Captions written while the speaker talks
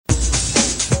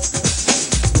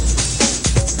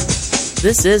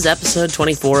This is episode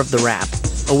 24 of The Wrap,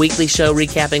 a weekly show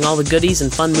recapping all the goodies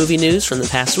and fun movie news from the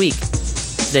past week.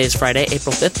 Today is Friday,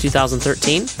 April 5th,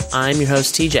 2013. I'm your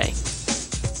host, TJ.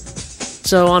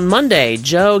 So on Monday,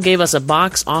 Joe gave us a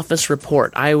box office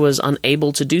report. I was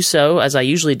unable to do so, as I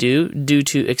usually do, due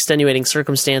to extenuating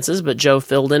circumstances, but Joe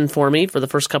filled in for me for the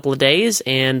first couple of days,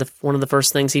 and one of the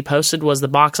first things he posted was the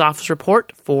box office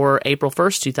report for April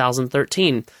 1st,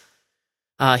 2013.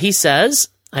 He says,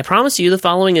 I promise you the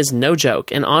following is no joke.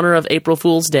 In honor of April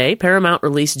Fool's Day, Paramount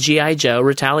released G.I. Joe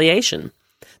Retaliation.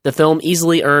 The film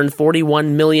easily earned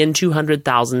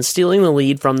 $41,200,000, stealing the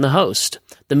lead from the host.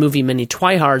 The movie many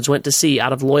twihards went to see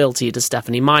out of loyalty to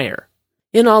Stephenie Meyer.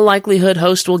 In all likelihood,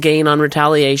 Host will gain on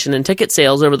Retaliation and ticket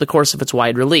sales over the course of its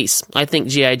wide release. I think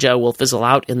G.I. Joe will fizzle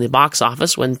out in the box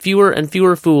office when fewer and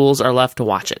fewer fools are left to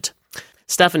watch it.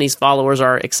 Stephenie's followers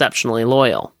are exceptionally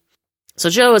loyal. So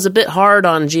Joe is a bit hard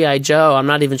on G.I. Joe. I'm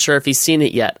not even sure if he's seen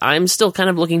it yet. I'm still kind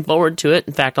of looking forward to it.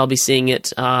 In fact, I'll be seeing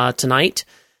it tonight,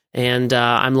 and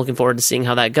I'm looking forward to seeing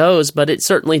how that goes. But it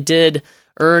certainly did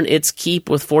earn its keep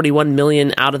with $41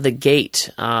 million out of the gate.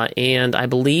 And I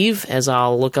believe, as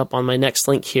I'll look up on my next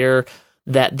link here,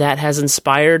 that has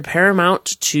inspired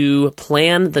Paramount to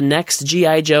plan the next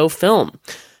G.I. Joe film.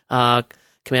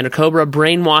 Commander Cobra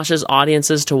brainwashes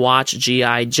audiences to watch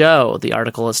G.I. Joe, the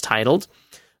article is titled.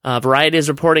 Variety is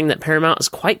reporting that Paramount is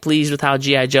quite pleased with how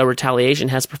G.I. Joe Retaliation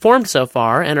has performed so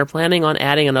far and are planning on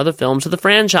adding another film to the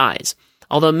franchise.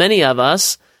 Although many of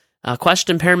us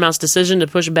question Paramount's decision to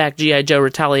push back G.I. Joe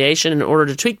Retaliation in order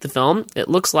to tweak the film, it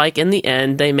looks like in the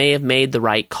end they may have made the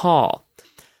right call.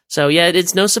 So yeah,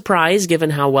 it's no surprise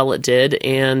given how well it did,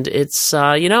 and it's,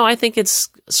 I think it's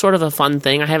sort of a fun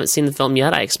thing. I haven't seen the film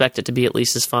yet. I expect it to be at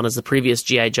least as fun as the previous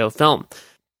G.I. Joe film.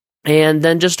 And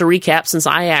then just to recap, since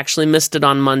I actually missed it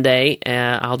on Monday,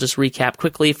 I'll just recap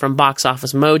quickly from Box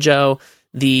Office Mojo,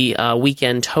 the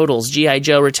weekend totals. G.I.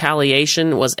 Joe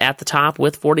Retaliation was at the top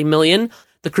with $40 million.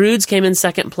 The Croods came in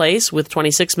second place with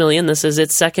 $26 million. This is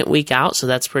its second week out, so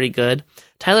that's pretty good.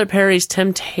 Tyler Perry's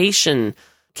Temptation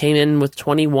came in with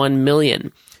 $21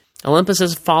 million. Olympus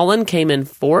Has Fallen came in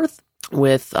fourth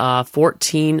with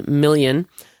 $14 million.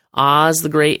 Oz the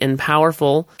Great and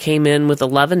Powerful came in with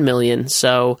 $11 million,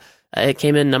 so it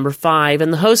came in number 5,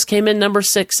 and The Host came in number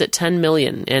 6 at $10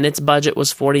 million, and its budget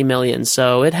was $40 million,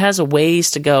 so it has a ways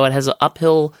to go. It has an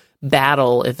uphill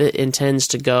battle if it intends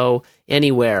to go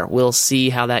anywhere. We'll see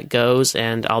how that goes,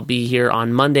 and I'll be here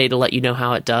on Monday to let you know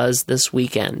how it does this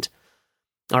weekend.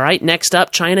 All right, next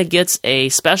up, China gets a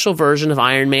special version of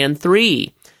Iron Man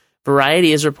 3.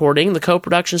 Variety is reporting the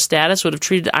co-production status would have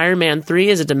treated Iron Man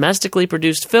 3 as a domestically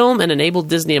produced film and enabled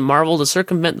Disney and Marvel to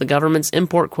circumvent the government's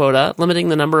import quota, limiting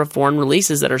the number of foreign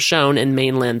releases that are shown in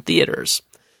mainland theaters.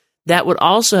 That would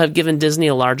also have given Disney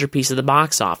a larger piece of the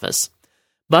box office.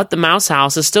 But the Mouse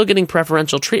House is still getting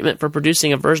preferential treatment for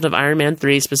producing a version of Iron Man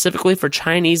 3 specifically for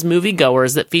Chinese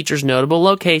moviegoers that features notable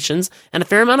locations and a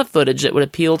fair amount of footage that would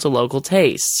appeal to local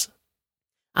tastes.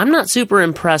 I'm not super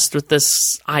impressed with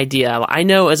this idea. I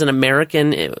know as an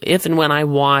American, if and when I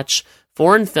watch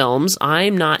foreign films,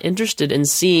 I'm not interested in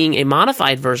seeing a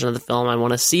modified version of the film. I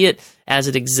want to see it as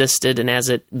it existed and as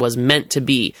it was meant to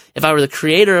be. If I were the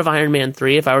creator of Iron Man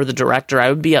 3, if I were the director, I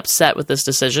would be upset with this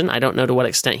decision. I don't know to what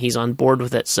extent he's on board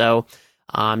with it, so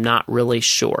I'm not really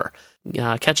sure.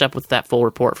 Catch up with that full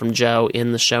report from Joe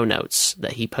in the show notes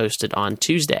that he posted on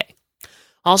Tuesday.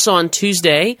 Also on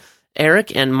Tuesday,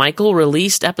 Eric and Michael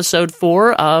released episode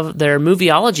 4 of their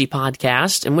Movieology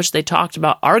podcast, in which they talked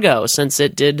about Argo, since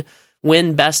it did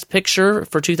win Best Picture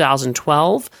for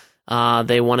 2012.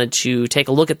 They wanted to take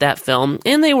a look at that film,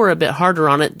 and they were a bit harder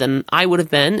on it than I would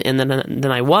have been, and than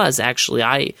I was, actually.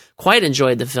 I quite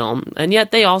enjoyed the film, and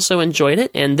yet they also enjoyed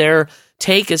it, and their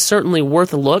take is certainly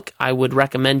worth a look. I would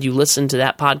recommend you listen to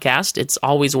that podcast. It's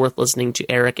always worth listening to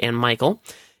Eric and Michael.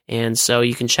 And so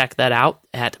you can check that out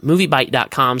at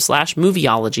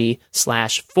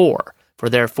moviebyte.com/movieology/4 for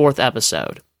their 4th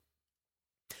episode.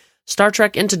 Star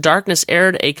Trek Into Darkness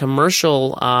aired a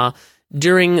commercial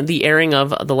during the airing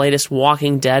of the latest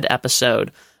Walking Dead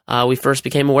episode. We first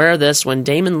became aware of this when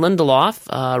Damon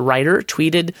Lindelof, writer,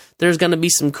 tweeted there's going to be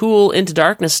some cool Into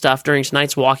Darkness stuff during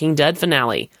tonight's Walking Dead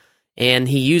finale. And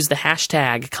he used the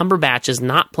hashtag Cumberbatch is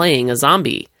not playing a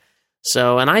zombie.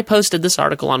 So, and I posted this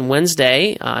article on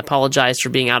Wednesday. I apologize for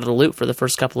being out of the loop for the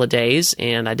first couple of days,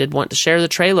 and I did want to share the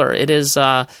trailer. It is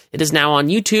now on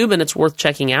YouTube, and it's worth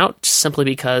checking out simply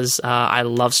because I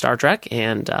love Star Trek,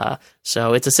 and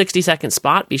so it's a 60-second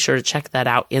spot. Be sure to check that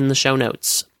out in the show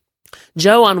notes.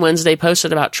 Joe on Wednesday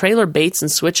posted about trailer baits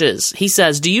and switches. He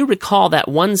says, "Do you recall that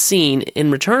one scene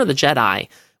in Return of the Jedi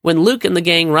when Luke and the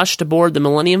gang rushed aboard the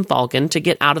Millennium Falcon to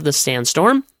get out of the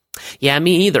sandstorm? Yeah,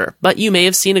 me either, but you may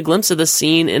have seen a glimpse of this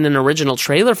scene in an original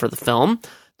trailer for the film.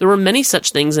 There were many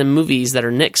such things in movies that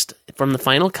are nixed from the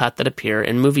final cut that appear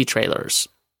in movie trailers.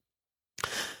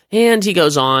 And he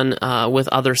goes on with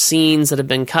other scenes that have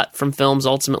been cut from films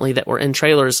ultimately that were in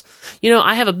trailers. You know,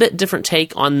 I have a bit different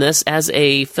take on this as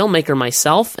a filmmaker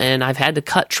myself, and I've had to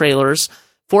cut trailers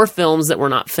for films that were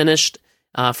not finished,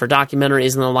 for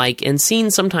documentaries and the like, and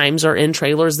scenes sometimes are in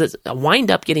trailers that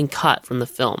wind up getting cut from the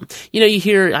film. You know, you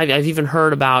hear, I've even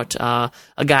heard about a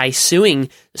guy suing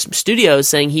studios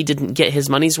saying he didn't get his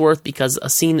money's worth because a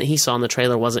scene that he saw in the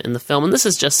trailer wasn't in the film, and this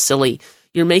is just silly.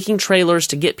 You're making trailers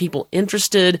to get people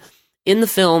interested in the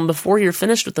film before you're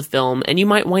finished with the film, and you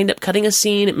might wind up cutting a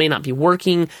scene, it may not be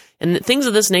working, and things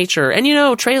of this nature. And you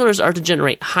know, trailers are to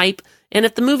generate hype, and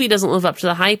if the movie doesn't live up to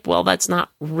the hype, well, that's not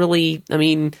really, I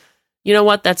mean, you know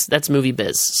what? That's movie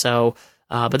biz. So,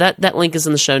 but that link is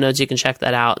in the show notes. You can check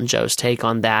that out and Joe's take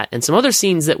on that and some other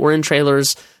scenes that were in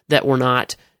trailers that were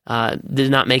not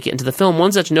did not make it into the film.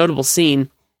 One such notable scene,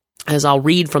 as I'll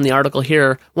read from the article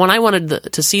here, one I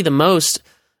wanted to see the most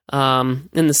in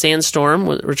the sandstorm,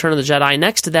 Return of the Jedi.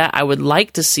 Next to that, I would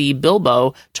like to see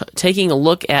Bilbo taking a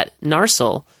look at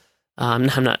Narsil. I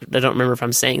don't remember if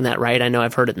I'm saying that right. I know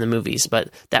I've heard it in the movies, but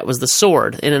that was the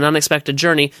sword in An Unexpected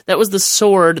Journey. That was the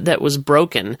sword that was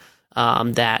broken,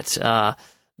 that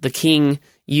the king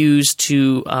used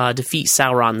to defeat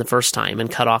Sauron the first time and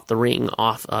cut off the ring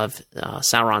off of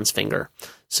Sauron's finger.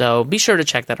 So be sure to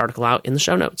check that article out in the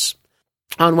show notes.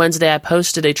 On Wednesday, I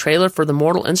posted a trailer for the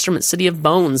Mortal Instrument City of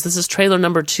Bones. This is trailer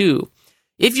number 2.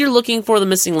 If you're looking for the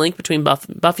missing link between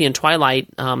Buffy and Twilight,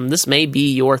 this may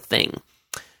be your thing.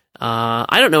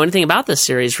 I don't know anything about this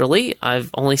series, really. I've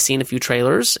only seen a few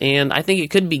trailers, and I think it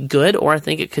could be good, or I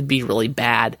think it could be really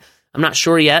bad. I'm not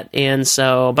sure yet, and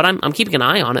so, but I'm keeping an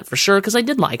eye on it for sure, because I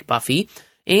did like Buffy,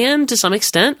 and to some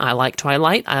extent, I like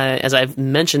Twilight. As I've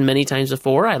mentioned many times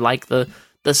before, I like the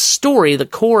story, the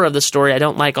core of the story. I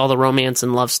don't like all the romance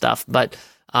and love stuff, but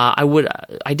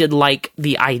I did like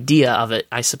the idea of it,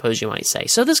 I suppose you might say.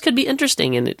 So this could be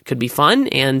interesting, and it could be fun,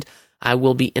 and I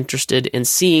will be interested in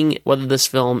seeing whether this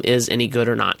film is any good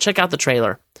or not. Check out the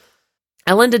trailer.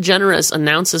 Ellen DeGeneres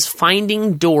announces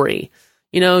Finding Dory.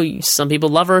 You know, some people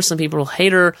love her, some people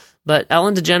hate her, but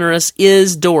Ellen DeGeneres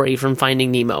is Dory from Finding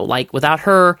Nemo. Like, without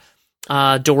her,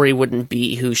 Dory wouldn't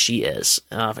be who she is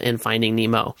in Finding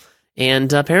Nemo.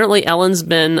 And apparently Ellen's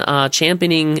been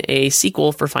championing a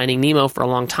sequel for Finding Nemo for a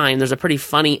long time. There's a pretty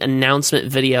funny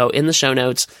announcement video in the show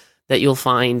notes that you'll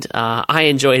find. I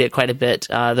enjoyed it quite a bit.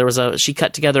 She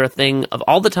cut together a thing of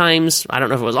all the times, I don't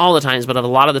know if it was all the times, but of a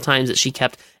lot of the times that she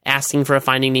kept asking for a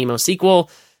Finding Nemo sequel,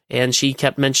 and she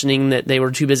kept mentioning that they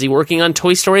were too busy working on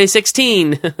Toy Story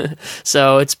 16.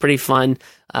 So it's pretty fun.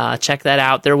 Check that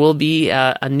out. There will be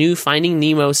a new Finding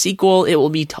Nemo sequel. It will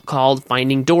be called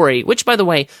Finding Dory, which, by the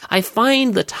way, I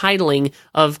find the titling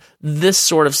of this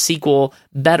sort of sequel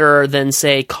better than,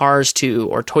 say, Cars 2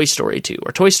 or Toy Story 2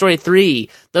 or Toy Story 3.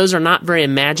 Those are not very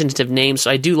imaginative names,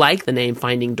 so I do like the name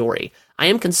Finding Dory. I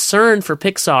am concerned for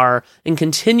Pixar in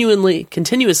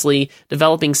continuously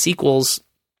developing sequels.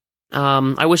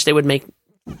 I wish they would make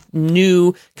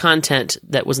new content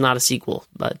that was not a sequel,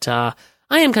 but I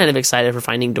am kind of excited for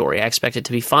Finding Dory. I expect it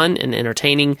to be fun and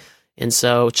entertaining, and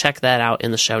so check that out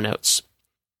in the show notes.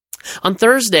 On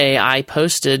Thursday, I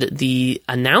posted the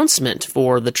announcement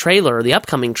for the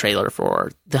upcoming trailer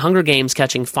for The Hunger Games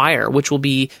Catching Fire, which will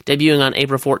be debuting on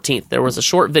April 14th. There was a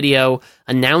short video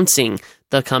announcing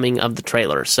the coming of the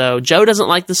trailer. So Joe doesn't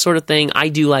like this sort of thing. I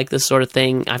do like this sort of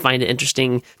thing. I find it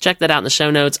interesting. Check that out in the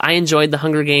show notes. I enjoyed The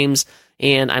Hunger Games,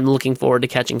 and I'm looking forward to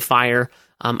Catching Fire.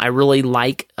 I really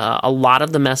like a lot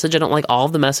of the message. I don't like all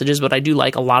of the messages, but I do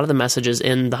like a lot of the messages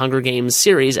in the Hunger Games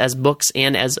series as books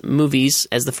and as movies,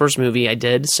 as the first movie I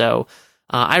did. So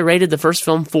I rated the first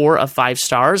film 4 of 5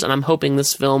 stars, and I'm hoping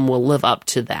this film will live up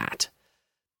to that.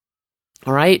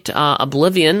 All right,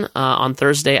 Oblivion. On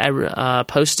Thursday, I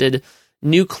posted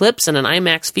new clips and an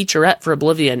IMAX featurette for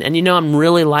Oblivion. And you know, I'm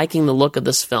really liking the look of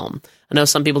this film. I know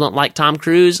some people don't like Tom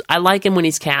Cruise. I like him when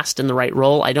he's cast in the right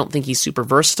role. I don't think he's super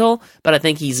versatile, but I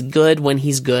think he's good when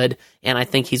he's good, and I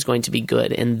think he's going to be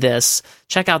good in this.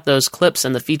 Check out those clips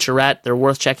and the featurette. They're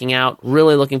worth checking out.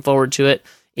 Really looking forward to it.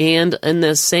 And in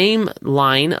the same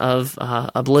line of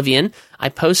Oblivion, I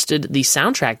posted the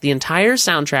soundtrack, the entire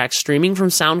soundtrack streaming from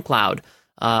SoundCloud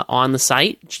on the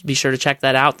site. Be sure to check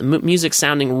that out. The music's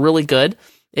sounding really good.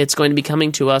 It's going to be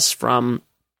coming to us from...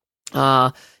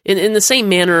 in the same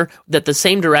manner that the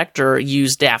same director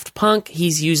used Daft Punk,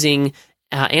 he's using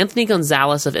Anthony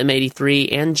Gonzalez of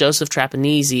M83 and Joseph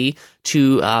Trapanese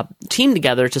to team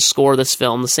together to score this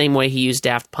film the same way he used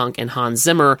Daft Punk and Hans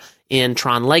Zimmer in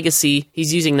Tron Legacy.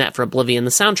 He's using that for Oblivion.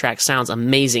 The soundtrack sounds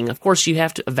amazing. Of course, you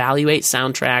have to evaluate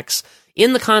soundtracks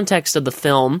in the context of the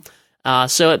film,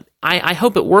 so I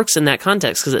hope it works in that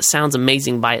context because it sounds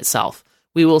amazing by itself.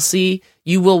 We will see.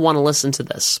 You will want to listen to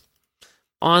this.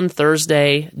 On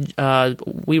Thursday,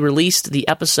 we released the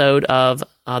episode of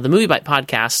the MovieByte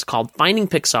Podcast called Finding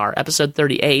Pixar, episode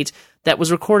 38, that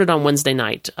was recorded on Wednesday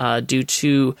night. Due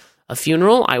to a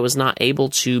funeral, I was not able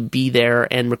to be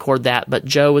there and record that, but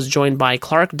Joe was joined by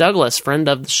Clark Douglas, friend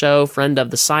of the show, friend of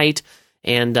the site,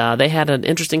 and they had an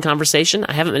interesting conversation.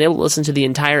 I haven't been able to listen to the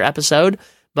entire episode,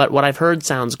 but what I've heard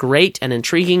sounds great and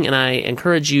intriguing, and I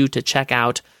encourage you to check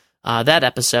out that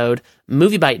episode,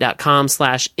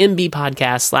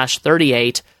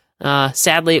 MovieByte.com/MBpodcast/38.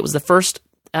 Sadly, it was the first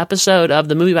episode of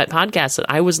the MovieByte Podcast that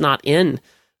I was not in,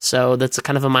 so that's a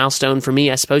kind of a milestone for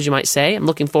me, I suppose you might say. I'm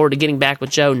looking forward to getting back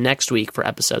with Joe next week for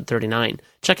episode 39.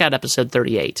 Check out episode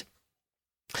 38.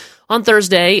 On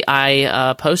Thursday,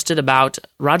 I posted about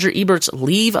Roger Ebert's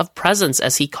leave of presence,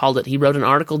 as he called it. He wrote an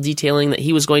article detailing that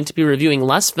he was going to be reviewing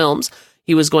less films,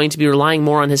 he was going to be relying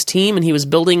more on his team, and he was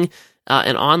building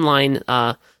an online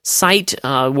site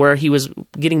where he was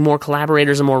getting more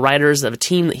collaborators and more writers of a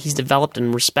team that he's developed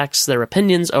and respects their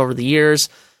opinions over the years.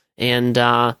 And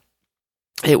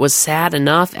it was sad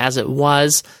enough as it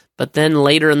was, but then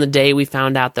later in the day we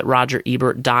found out that Roger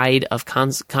Ebert died of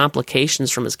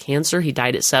complications from his cancer. He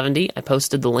died at 70. I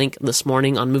posted the link this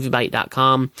morning on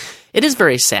MovieByte.com. It is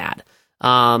very sad.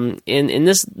 In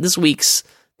this week's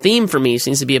theme for me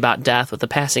seems to be about death with the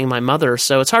passing of my mother,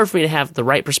 so it's hard for me to have the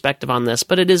right perspective on this,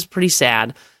 but it is pretty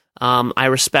sad. I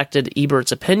respected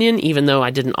Ebert's opinion, even though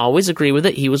I didn't always agree with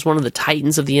it. He was one of the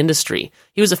titans of the industry.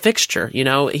 He was a fixture, you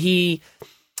know. He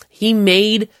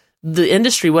made the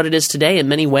industry what it is today in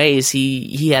many ways.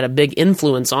 He had a big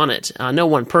influence on it. No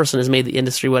one person has made the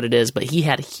industry what it is, but he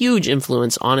had huge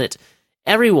influence on it.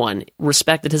 Everyone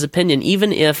respected his opinion,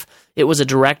 even if it was a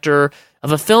director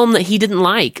of a film that he didn't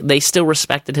like. They still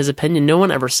respected his opinion. No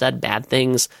one ever said bad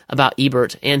things about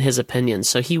Ebert and his opinions.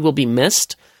 So he will be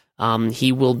missed.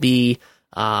 He will be.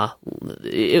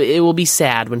 It will be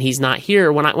sad when he's not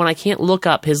here. When I can't look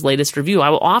up his latest review, I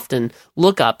will often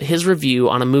look up his review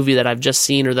on a movie that I've just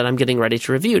seen or that I'm getting ready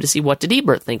to review to see what did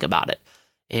Ebert think about it.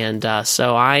 And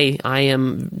so I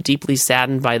am deeply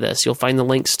saddened by this. You'll find the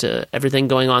links to everything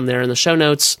going on there in the show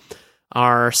notes.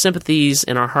 Our sympathies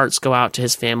and our hearts go out to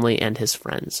his family and his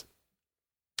friends.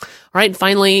 All right, and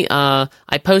finally, I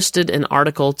posted an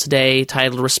article today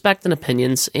titled Respect and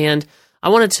Opinions, and I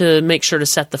wanted to make sure to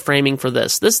set the framing for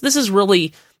this. This is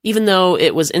really, even though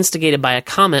it was instigated by a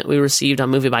comment we received on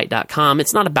MovieByte.com,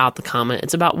 it's not about the comment.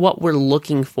 It's about what we're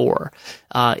looking for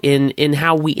in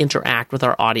how we interact with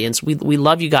our audience. We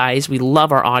love you guys. We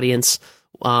love our audience.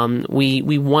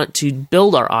 We want to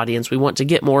build our audience. We want to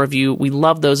get more of you. We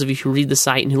love those of you who read the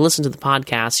site and who listen to the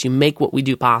podcast. You make what we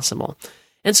do possible.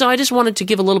 And so I just wanted to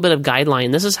give a little bit of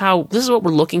guideline. This is what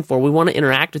we're looking for. We want to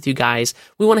interact with you guys.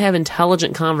 We want to have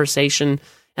intelligent conversation.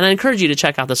 And I encourage you to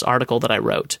check out this article that I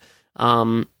wrote,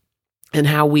 and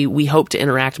how we hope to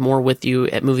interact more with you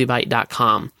at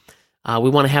MovieByte.com. We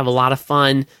want to have a lot of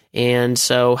fun, and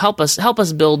so help us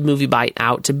build MovieByte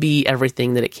out to be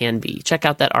everything that it can be. Check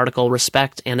out that article,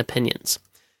 Respect and Opinions.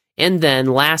 And then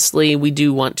lastly, we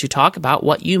do want to talk about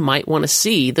what you might want to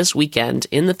see this weekend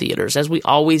in the theaters, as we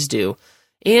always do.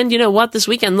 And you know what? This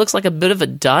weekend looks like a bit of a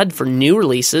dud for new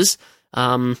releases.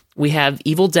 We have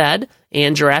Evil Dead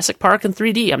and Jurassic Park in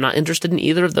 3D. I'm not interested in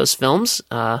either of those films.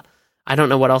 I don't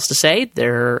know what else to say.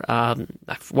 They're,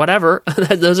 whatever.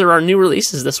 Those are our new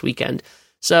releases this weekend.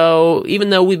 So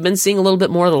even though we've been seeing a little bit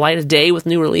more of the light of day with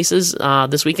new releases,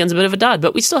 this weekend's a bit of a dud.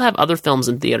 But we still have other films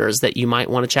in theaters that you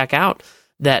might want to check out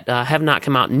that have not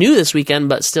come out new this weekend,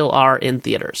 but still are in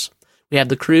theaters. We have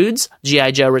The Croods,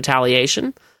 G.I. Joe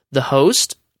Retaliation, The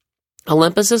Host,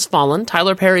 Olympus Has Fallen,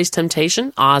 Tyler Perry's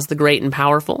Temptation, Oz the Great and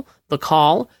Powerful, The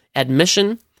Call,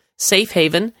 Admission, Safe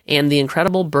Haven, and The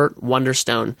Incredible Burt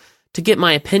Wonderstone. To get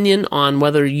my opinion on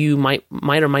whether you might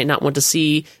or might not want to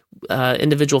see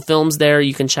individual films there,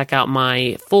 you can check out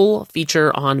my full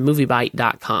feature on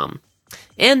MovieByte.com.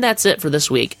 And that's it for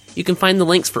this week. You can find the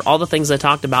links for all the things I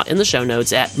talked about in the show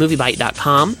notes at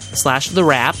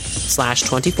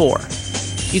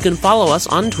MovieByte.com/TheWrap/24. You can follow us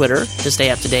on Twitter to stay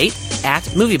up to date at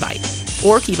MovieByte,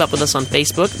 or keep up with us on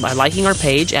Facebook by liking our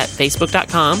page at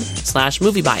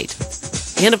Facebook.com/MovieByte.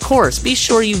 And of course, be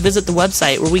sure you visit the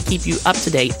website where we keep you up to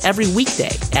date every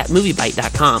weekday at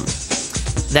MovieByte.com.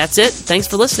 That's it. Thanks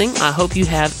for listening. I hope you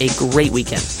have a great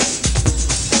weekend.